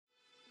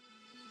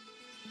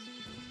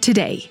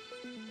Today,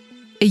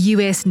 a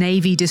US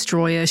Navy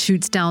destroyer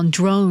shoots down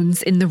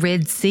drones in the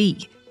Red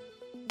Sea.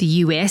 The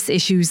US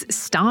issues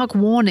stark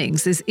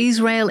warnings as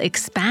Israel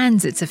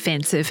expands its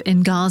offensive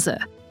in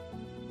Gaza.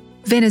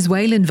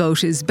 Venezuelan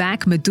voters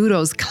back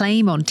Maduro's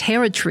claim on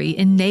territory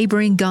in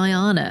neighbouring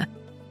Guyana.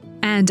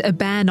 And a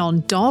ban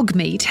on dog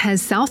meat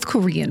has South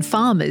Korean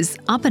farmers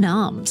up in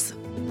arms.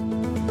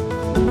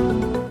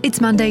 It's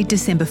Monday,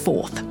 December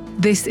 4th.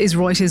 This is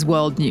Reuters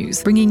World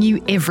News, bringing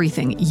you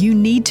everything you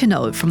need to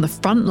know from the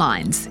front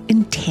lines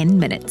in 10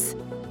 minutes,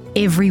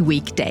 every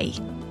weekday.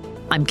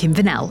 I'm Kim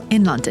Vanell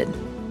in London.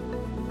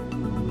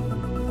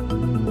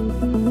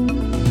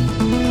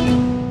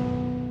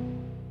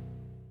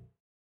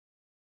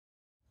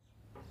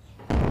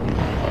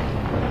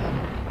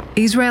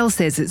 Israel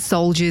says its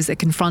soldiers are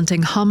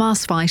confronting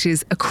Hamas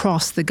fighters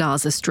across the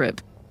Gaza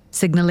Strip,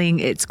 signalling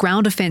its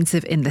ground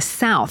offensive in the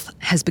south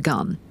has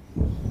begun.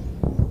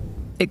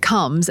 It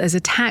comes as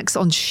attacks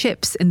on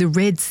ships in the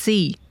Red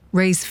Sea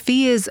raise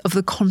fears of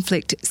the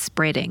conflict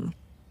spreading.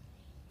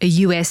 A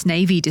US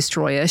Navy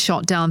destroyer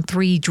shot down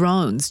 3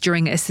 drones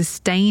during a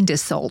sustained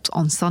assault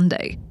on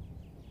Sunday.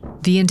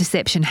 The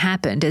interception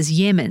happened as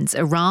Yemen's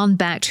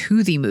Iran-backed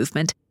Houthi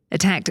movement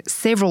attacked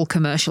several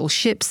commercial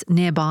ships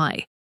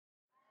nearby.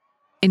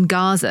 In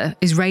Gaza,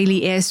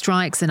 Israeli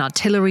airstrikes and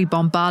artillery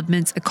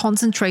bombardments are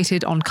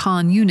concentrated on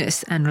Khan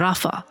Yunis and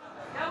Rafah,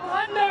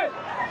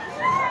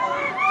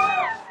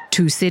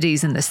 2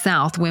 cities in the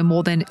south where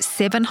more than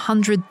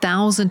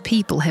 700,000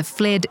 people have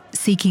fled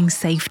seeking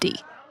safety.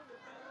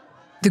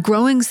 The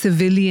growing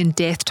civilian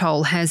death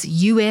toll has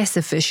US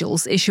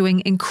officials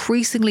issuing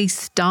increasingly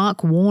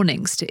stark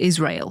warnings to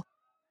Israel.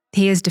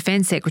 Here's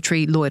Defense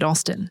Secretary Lloyd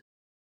Austin.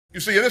 You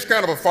see, in this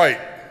kind of a fight,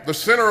 the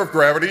center of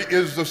gravity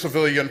is the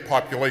civilian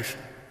population.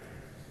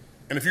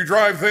 And if you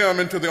drive them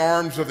into the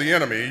arms of the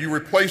enemy, you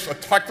replace a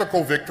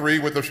tactical victory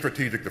with a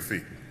strategic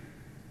defeat.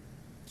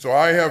 So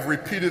I have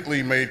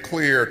repeatedly made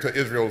clear to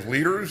Israel's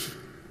leaders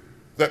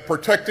that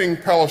protecting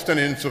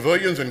Palestinian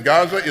civilians in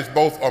Gaza is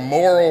both a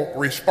moral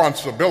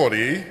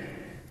responsibility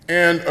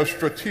and a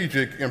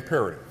strategic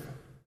imperative.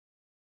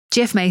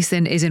 Jeff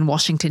Mason is in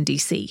Washington,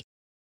 D.C.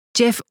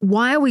 Jeff,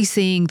 why are we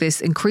seeing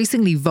this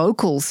increasingly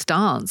vocal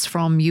stance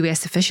from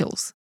US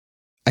officials?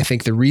 I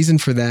think the reason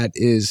for that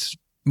is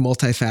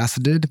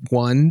multifaceted.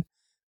 One,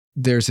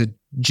 there's a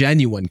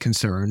genuine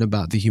concern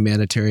about the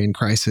humanitarian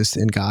crisis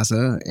in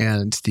Gaza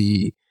and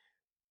the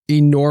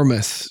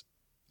enormous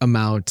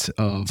amount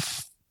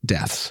of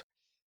deaths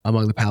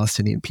among the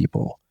Palestinian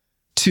people.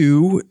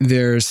 2,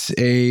 there's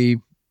a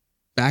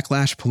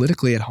backlash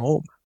politically at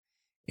home.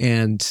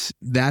 And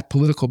that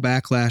political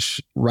backlash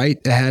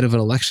right ahead of an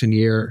election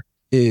year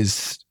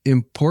is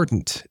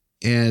important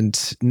and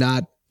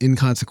not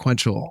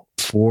inconsequential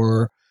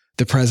for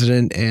the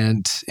president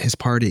and his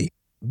party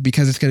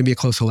because it's going to be a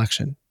close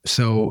election.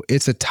 So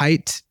it's a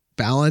tight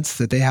balance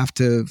that they have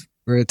to,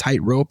 or a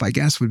tight rope, I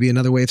guess would be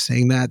another way of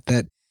saying that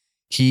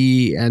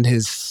he and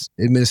his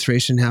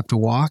administration have to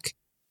walk.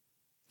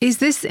 Is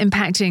this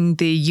impacting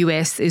the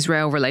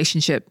US-Israel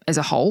relationship as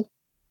a whole?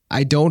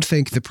 I don't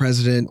think the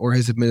president or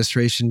his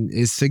administration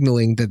is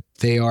signaling that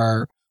they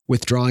are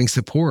withdrawing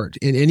support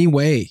in any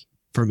way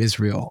from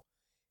Israel.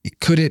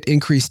 Could it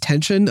increase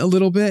tension a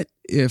little bit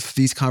if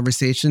these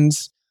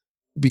conversations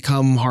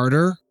become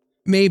harder?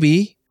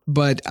 Maybe,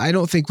 but I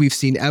don't think we've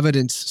seen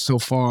evidence so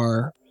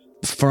far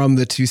from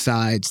the two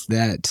sides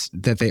that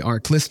they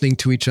aren't listening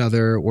to each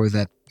other or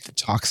that the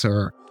talks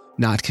are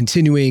not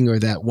continuing or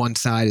that one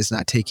side is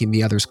not taking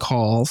the other's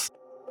calls.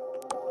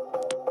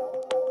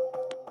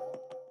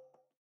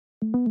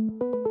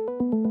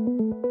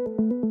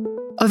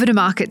 Over to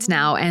markets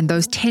now, and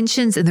those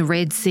tensions in the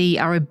Red Sea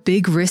are a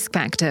big risk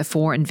factor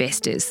for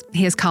investors.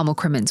 Here's Carmel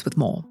Crimmins with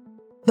more.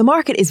 The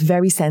market is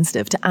very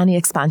sensitive to any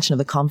expansion of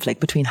the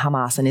conflict between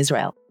Hamas and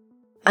Israel.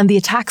 And the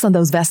attacks on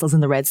those vessels in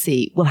the Red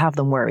Sea will have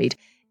them worried.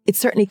 It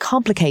certainly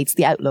complicates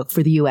the outlook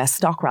for the US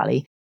stock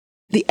rally.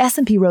 The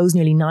S&P rose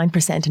nearly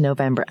 9% in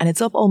November, and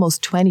it's up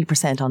almost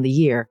 20% on the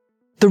year.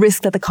 The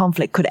risk that the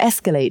conflict could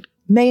escalate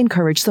may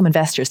encourage some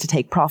investors to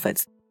take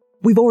profits.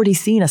 We've already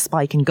seen a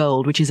spike in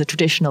gold, which is a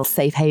traditional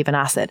safe haven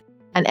asset,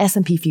 and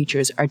S&P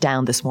futures are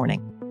down this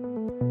morning.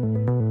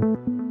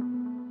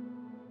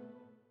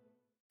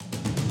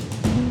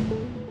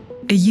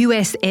 A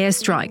US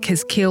airstrike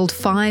has killed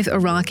 5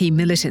 Iraqi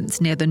militants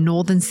near the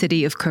northern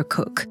city of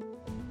Kirkuk.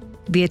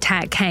 The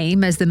attack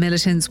came as the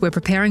militants were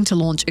preparing to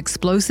launch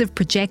explosive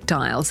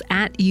projectiles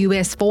at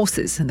US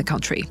forces in the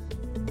country.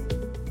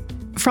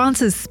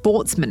 France's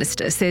sports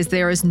minister says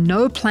there is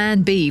no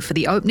plan B for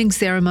the opening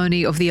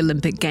ceremony of the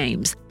Olympic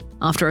Games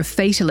after a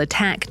fatal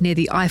attack near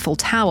the Eiffel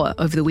Tower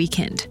over the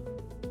weekend.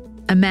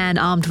 A man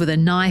armed with a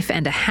knife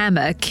and a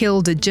hammer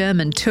killed a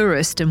German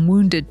tourist and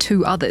wounded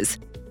 2 others,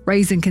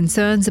 raising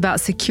concerns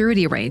about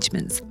security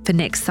arrangements for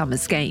next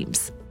summer's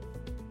games.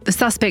 The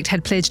suspect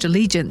had pledged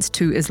allegiance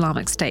to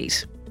Islamic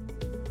State.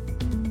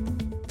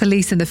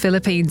 Police in the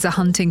Philippines are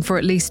hunting for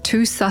at least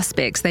 2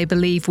 suspects they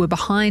believe were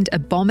behind a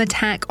bomb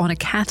attack on a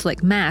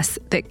Catholic mass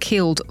that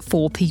killed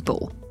 4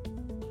 people.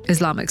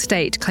 Islamic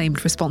State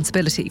claimed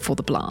responsibility for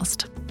the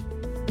blast.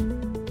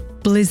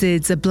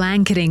 Blizzards are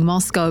blanketing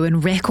Moscow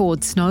in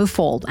record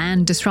snowfall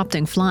and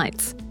disrupting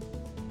flights.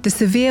 The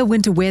severe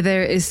winter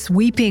weather is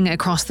sweeping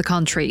across the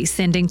country,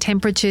 sending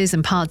temperatures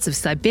in parts of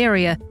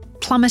Siberia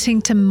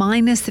plummeting to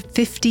minus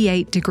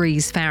 58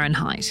 degrees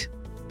Fahrenheit.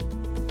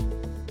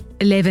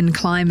 11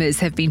 climbers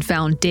have been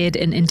found dead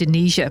in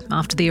Indonesia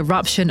after the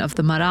eruption of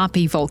the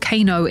Merapi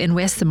volcano in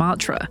West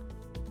Sumatra.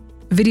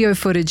 Video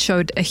footage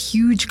showed a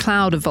huge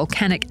cloud of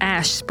volcanic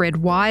ash spread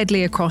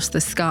widely across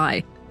the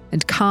sky,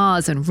 and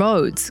cars and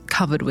roads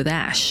covered with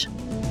ash.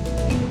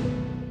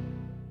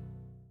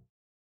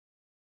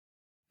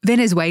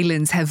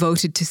 Venezuelans have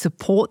voted to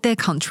support their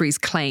country's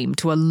claim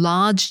to a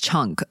large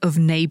chunk of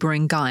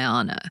neighbouring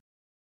Guyana.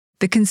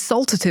 The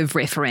consultative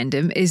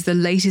referendum is the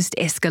latest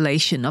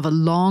escalation of a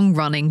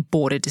long-running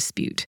border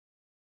dispute.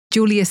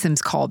 Julia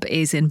Sims-Cobb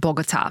is in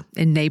Bogota,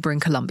 in neighbouring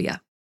Colombia.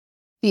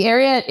 The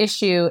area at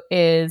issue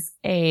is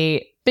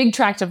a big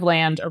tract of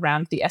land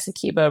around the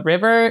Essequibo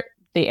River.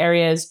 The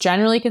area is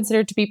generally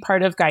considered to be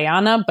part of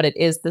Guyana, but it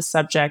is the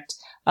subject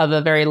of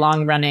a very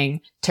long-running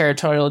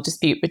territorial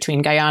dispute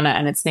between Guyana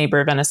and its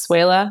neighbor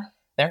Venezuela.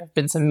 There have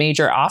been some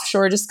major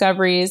offshore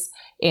discoveries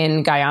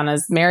in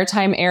Guyana's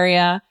maritime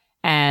area,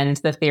 and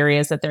the theory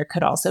is that there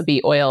could also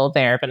be oil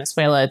there.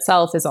 Venezuela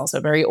itself is also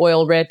very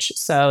oil-rich,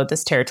 so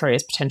this territory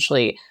is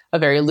potentially a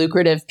very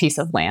lucrative piece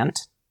of land.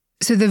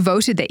 So they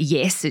voted that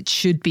yes, it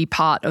should be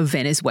part of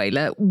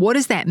Venezuela. What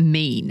does that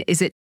mean?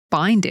 Is it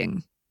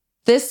binding?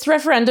 This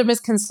referendum is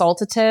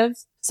consultative,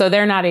 so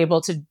they're not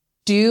able to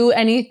do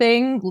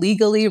anything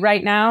legally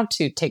right now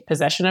to take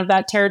possession of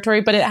that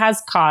territory, but it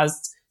has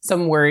caused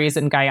some worries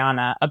in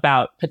Guyana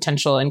about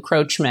potential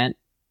encroachment.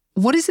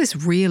 What is this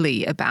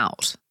really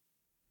about?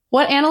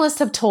 What analysts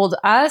have told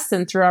us,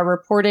 and through our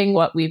reporting,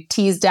 what we've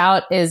teased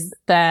out is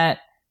that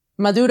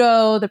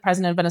Maduro, the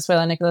president of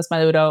Venezuela, Nicolas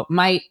Maduro,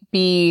 might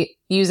be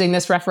using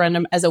this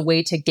referendum as a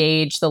way to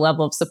gauge the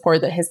level of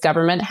support that his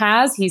government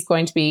has. He's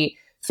going to be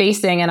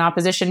facing an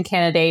opposition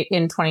candidate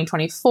in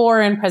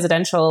 2024 in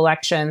presidential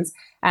elections.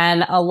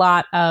 And a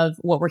lot of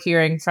what we're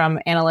hearing from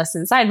analysts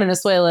inside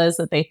Venezuela is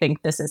that they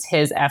think this is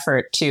his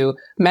effort to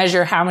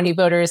measure how many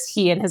voters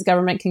he and his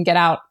government can get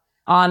out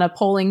on a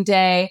polling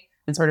day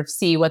and sort of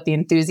see what the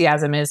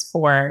enthusiasm is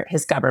for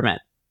his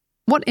government.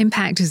 What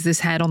impact has this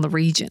had on the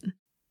region?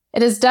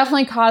 It has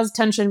definitely caused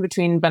tension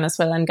between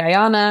Venezuela and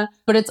Guyana,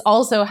 but it's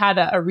also had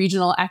a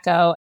regional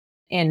echo.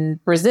 In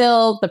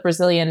Brazil, the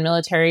Brazilian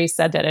military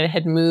said that it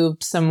had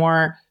moved some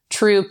more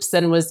troops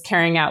and was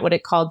carrying out what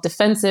it called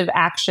defensive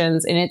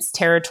actions in its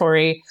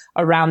territory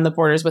around the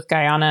borders with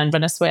Guyana and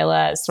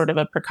Venezuela as sort of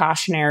a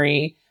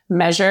precautionary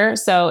measure.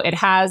 So it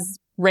has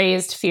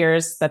raised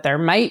fears that there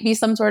might be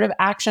some sort of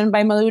action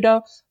by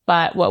Maduro,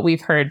 but what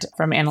we've heard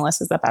from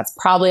analysts is that that's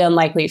probably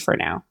unlikely for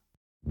now.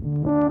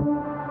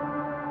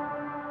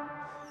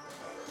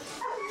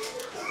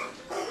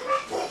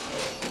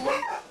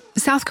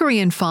 South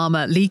Korean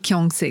farmer Lee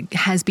Kyung-sik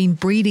has been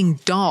breeding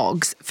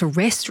dogs for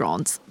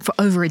restaurants for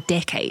over a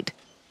decade.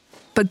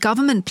 But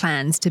government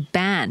plans to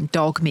ban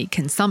dog meat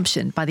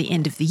consumption by the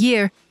end of the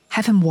year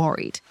have him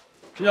worried.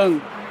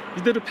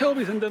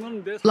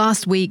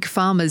 Last week,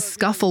 farmers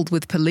scuffled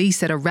with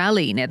police at a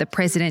rally near the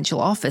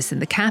presidential office in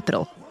the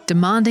capital,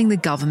 demanding the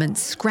government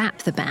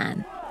scrap the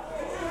ban.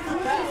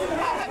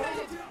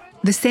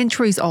 The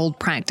centuries-old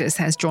practice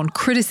has drawn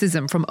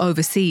criticism from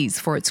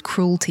overseas for its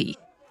cruelty.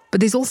 But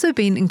there's also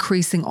been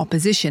increasing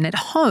opposition at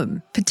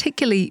home,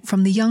 particularly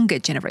from the younger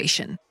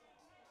generation.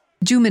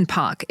 Jumin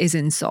Park is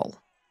in Seoul.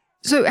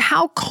 So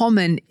how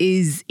common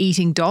is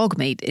eating dog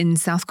meat in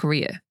South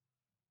Korea?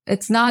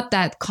 It's not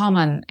that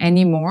common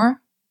anymore.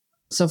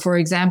 So for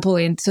example,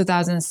 in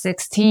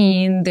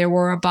 2016, there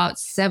were about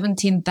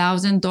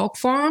 17,000 dog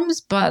farms,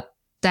 but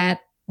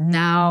that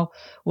now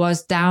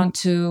was down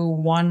to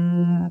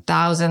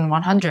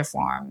 1,100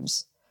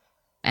 farms.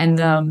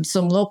 And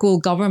some local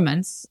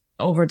governments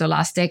over the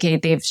last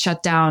decade, they've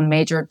shut down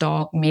major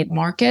dog meat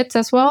markets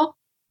as well.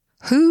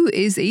 Who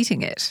is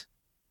eating it?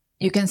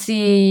 You can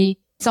see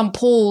some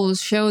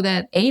polls show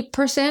that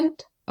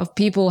 8% of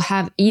people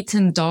have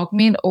eaten dog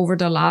meat over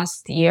the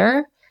last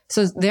year.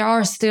 So there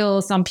are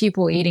still some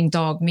people eating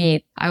dog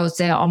meat, I would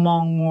say,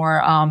 among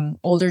more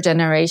older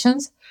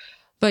generations.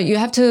 But you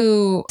have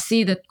to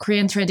see the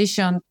Korean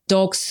tradition,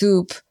 dog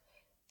soup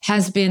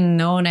has been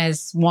known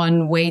as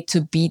one way to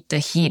beat the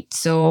heat.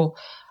 So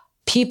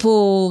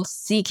people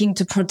seeking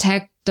to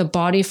protect the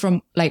body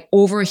from like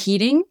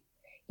overheating,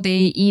 they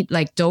eat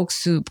like dog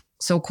soup,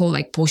 so-called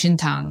like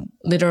보신탕.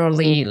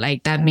 Literally,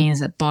 like that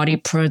means a body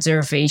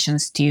preservation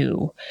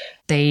stew.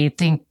 They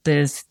think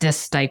this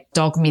like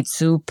dog meat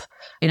soup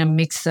in a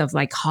mix of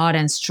like hot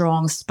and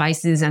strong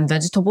spices and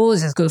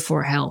vegetables is good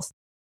for health.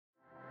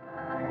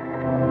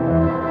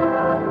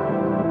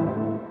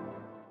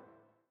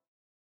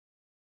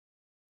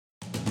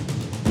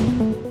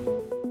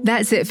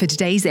 That's it for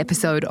today's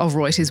episode of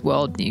Reuters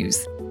World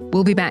News.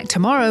 We'll be back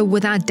tomorrow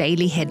with our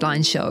daily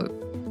headline show.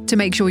 To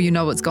make sure you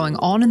know what's going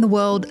on in the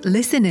world,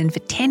 listen in for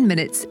 10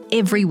 minutes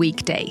every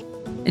weekday.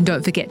 And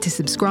don't forget to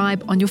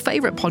subscribe on your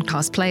favourite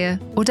podcast player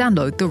or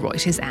download the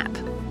Reuters app.